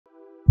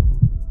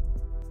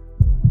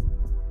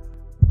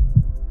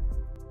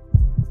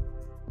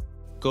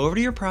Go over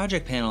to your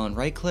project panel and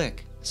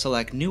right-click,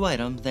 select New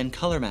Item, then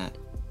Color Matte.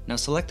 Now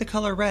select the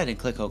color red and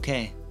click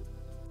OK.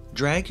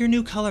 Drag your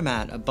new color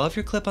matte above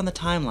your clip on the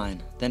timeline,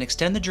 then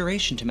extend the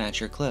duration to match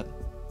your clip.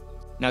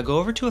 Now go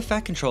over to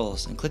Effect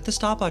Controls and click the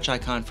stopwatch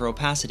icon for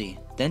opacity,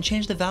 then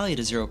change the value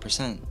to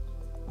 0%.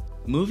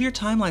 Move your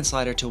timeline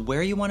slider to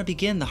where you want to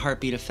begin the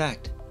heartbeat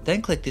effect,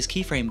 then click this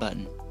keyframe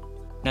button.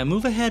 Now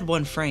move ahead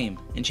 1 frame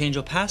and change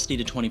opacity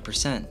to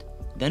 20%,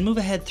 then move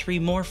ahead 3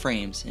 more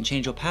frames and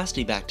change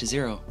opacity back to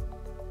 0.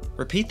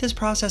 Repeat this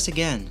process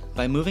again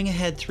by moving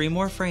ahead 3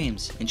 more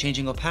frames and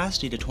changing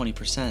opacity to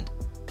 20%,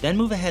 then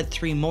move ahead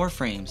 3 more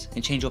frames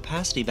and change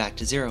opacity back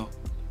to 0.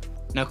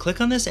 Now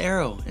click on this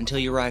arrow until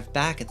you arrive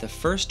back at the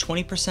first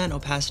 20%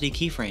 opacity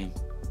keyframe.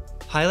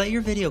 Highlight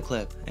your video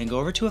clip and go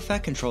over to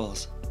Effect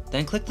Controls,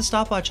 then click the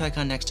stopwatch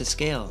icon next to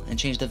Scale and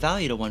change the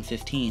value to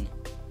 115.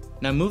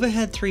 Now move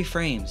ahead 3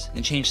 frames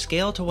and change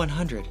Scale to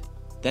 100,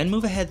 then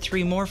move ahead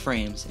 3 more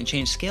frames and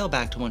change Scale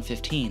back to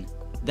 115,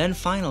 then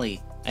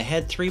finally,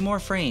 ahead 3 more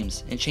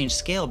frames and change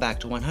Scale back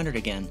to 100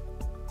 again.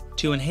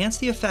 To enhance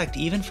the effect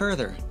even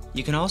further,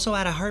 you can also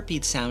add a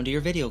heartbeat sound to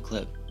your video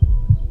clip.